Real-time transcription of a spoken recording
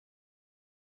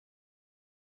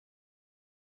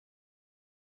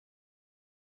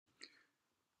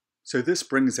So this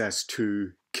brings us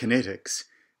to kinetics,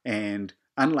 and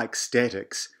unlike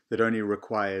statics that only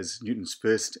requires Newton's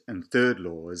first and third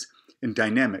laws, in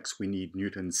dynamics we need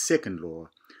Newton's second law.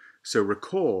 So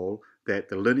recall that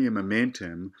the linear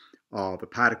momentum of a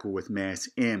particle with mass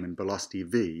m and velocity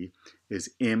v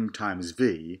is m times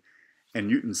v, and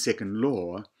Newton's second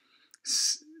law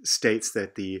states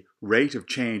that the rate of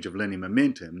change of linear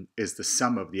momentum is the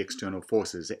sum of the external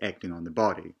forces acting on the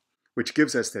body, which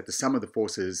gives us that the sum of the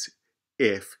forces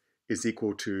F is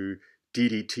equal to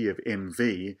ddt of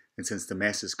mv, and since the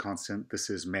mass is constant,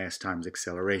 this is mass times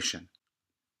acceleration.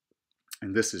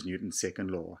 And this is Newton's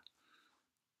second law.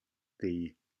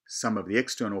 The sum of the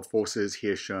external forces,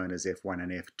 here shown as F1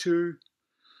 and F2,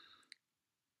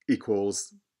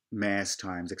 equals mass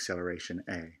times acceleration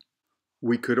A.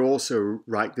 We could also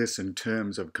write this in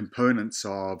terms of components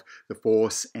of the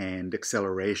force and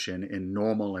acceleration in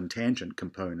normal and tangent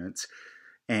components,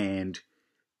 and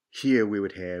here we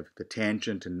would have the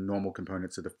tangent and normal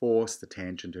components of the force, the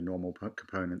tangent and normal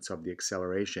components of the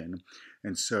acceleration.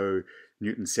 And so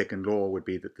Newton's second law would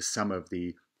be that the sum of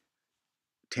the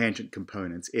tangent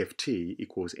components, Ft,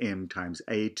 equals m times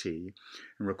At. And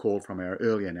recall from our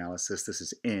earlier analysis, this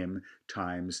is m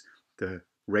times the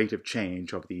rate of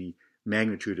change of the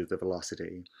magnitude of the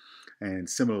velocity. And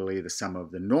similarly, the sum of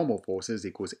the normal forces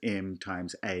equals m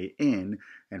times an,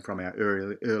 and from our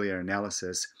earlier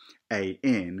analysis,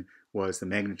 an was the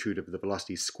magnitude of the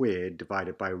velocity squared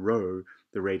divided by rho,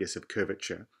 the radius of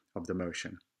curvature of the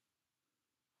motion.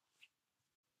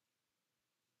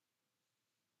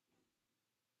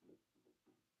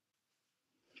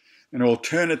 An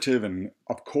alternative and,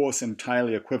 of course,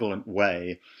 entirely equivalent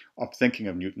way of thinking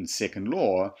of Newton's second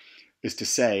law is to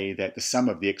say that the sum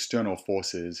of the external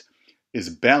forces is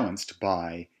balanced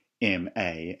by ma,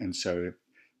 and so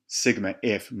sigma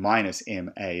f minus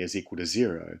ma is equal to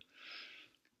 0.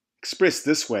 Expressed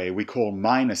this way, we call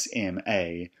minus ma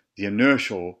the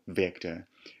inertial vector.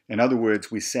 In other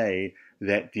words, we say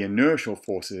that the inertial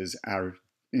forces are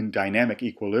in dynamic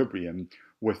equilibrium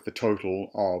with the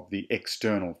total of the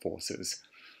external forces.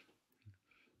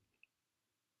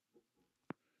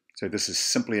 So this is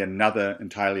simply another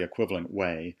entirely equivalent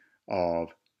way of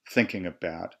thinking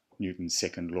about Newton's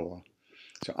second law.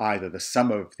 So either the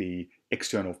sum of the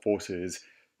external forces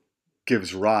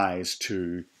gives rise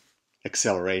to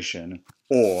acceleration,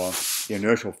 or the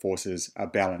inertial forces are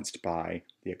balanced by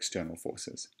the external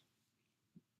forces.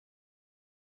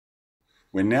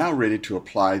 We're now ready to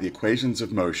apply the equations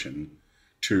of motion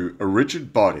to a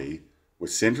rigid body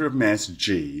with center of mass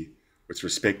g with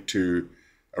respect to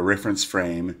a reference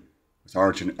frame with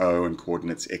origin O and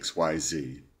coordinates x, y,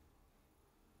 z.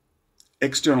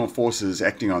 External forces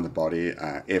acting on the body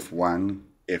are F1,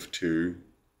 F2,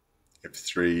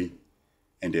 F3,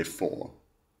 and F4.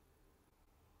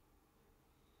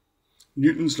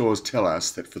 Newton's laws tell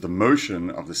us that for the motion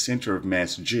of the center of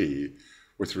mass g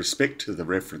with respect to the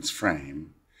reference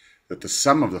frame, that the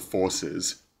sum of the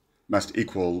forces must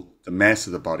equal the mass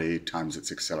of the body times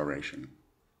its acceleration.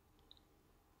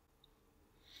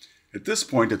 At this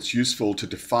point, it's useful to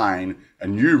define a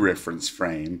new reference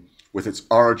frame with its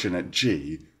origin at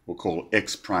g, we'll call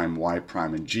x prime, y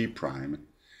prime, and g prime,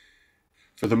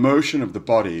 for the motion of the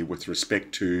body with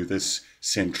respect to this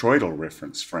centroidal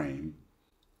reference frame.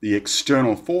 The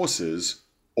external forces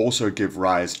also give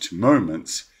rise to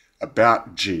moments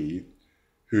about g,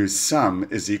 whose sum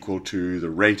is equal to the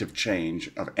rate of change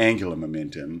of angular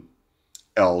momentum,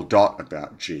 L dot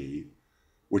about g,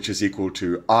 which is equal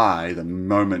to I, the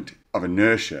moment of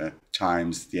inertia,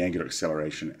 times the angular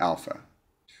acceleration alpha.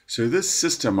 So this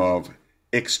system of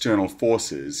external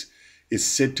forces is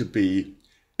said to be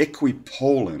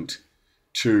equipolant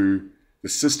to the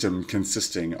system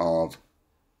consisting of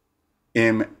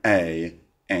ma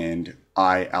and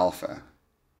I alpha.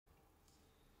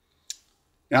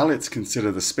 Now let's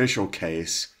consider the special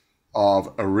case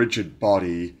of a rigid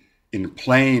body in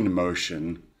plane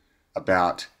motion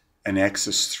about an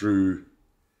axis through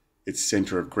its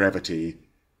center of gravity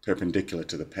perpendicular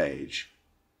to the page.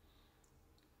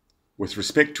 With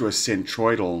respect to a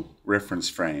centroidal reference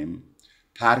frame,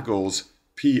 particles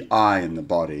pi in the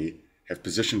body have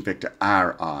position vector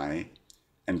ri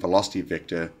and velocity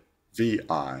vector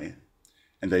vi,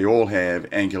 and they all have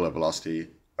angular velocity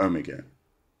omega.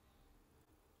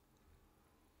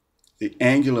 The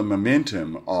angular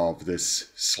momentum of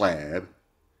this slab,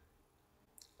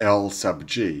 L sub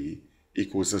g,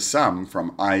 equals the sum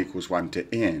from I equals 1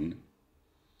 to n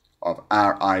of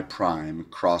ri prime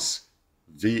cross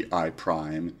vi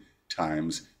prime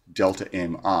times delta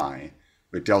mi,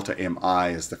 where delta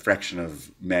mi is the fraction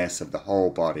of mass of the whole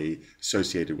body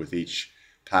associated with each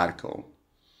particle.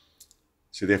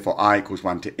 So therefore I equals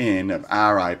 1 to n of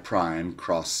Ri prime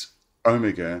cross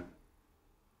omega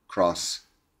cross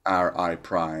Ri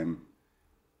prime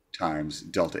times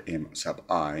delta m sub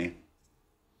I.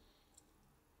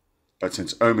 But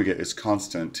since omega is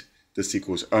constant, this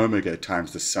equals omega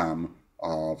times the sum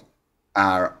of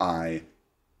Ri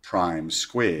prime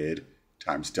squared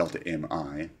times delta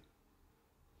mi,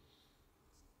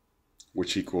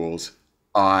 which equals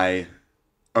I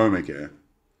omega,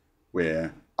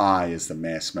 where I is the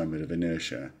mass moment of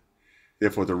inertia.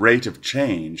 Therefore, the rate of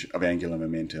change of angular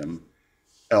momentum,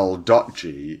 L dot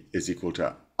g, is equal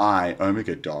to I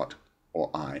omega dot, or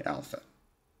I alpha.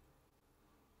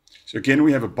 So again,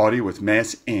 we have a body with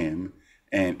mass m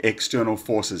and external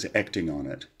forces acting on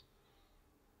it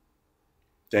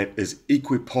that is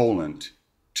equipolant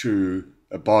to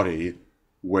a body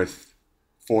with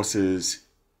forces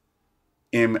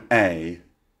ma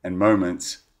and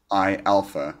moments I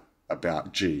alpha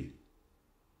about g.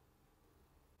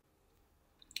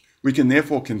 We can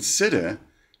therefore consider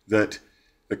that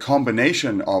the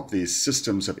combination of these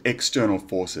systems of external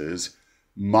forces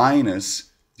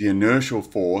minus the inertial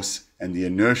force and the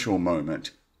inertial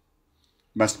moment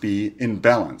must be in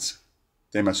balance.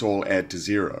 They must all add to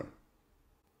zero.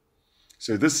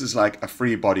 So this is like a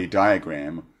free body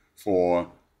diagram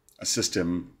for a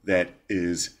system that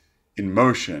is in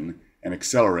motion and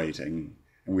accelerating,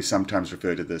 and we sometimes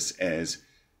refer to this as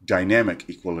dynamic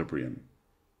equilibrium.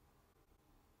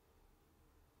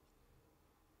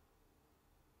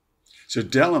 So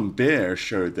D'Alembert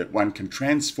showed that one can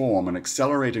transform an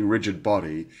accelerating rigid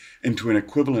body into an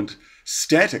equivalent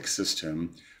static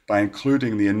system by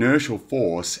including the inertial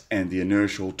force and the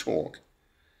inertial torque.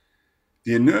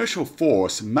 The inertial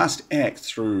force must act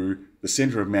through the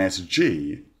center of mass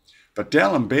g, but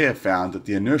D'Alembert found that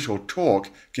the inertial torque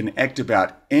can act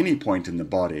about any point in the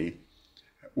body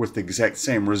with the exact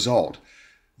same result.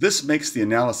 This makes the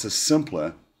analysis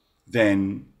simpler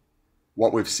than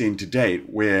what we've seen to date,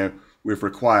 where we've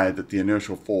required that the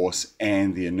inertial force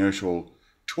and the inertial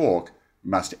torque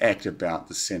must act about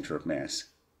the center of mass.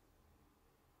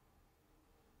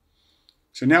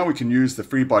 So now we can use the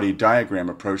free body diagram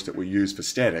approach that we use for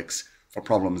statics for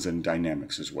problems in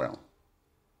dynamics as well.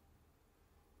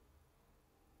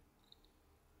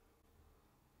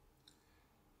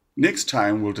 Next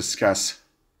time we'll discuss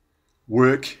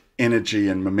work, energy,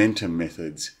 and momentum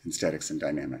methods in statics and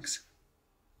dynamics.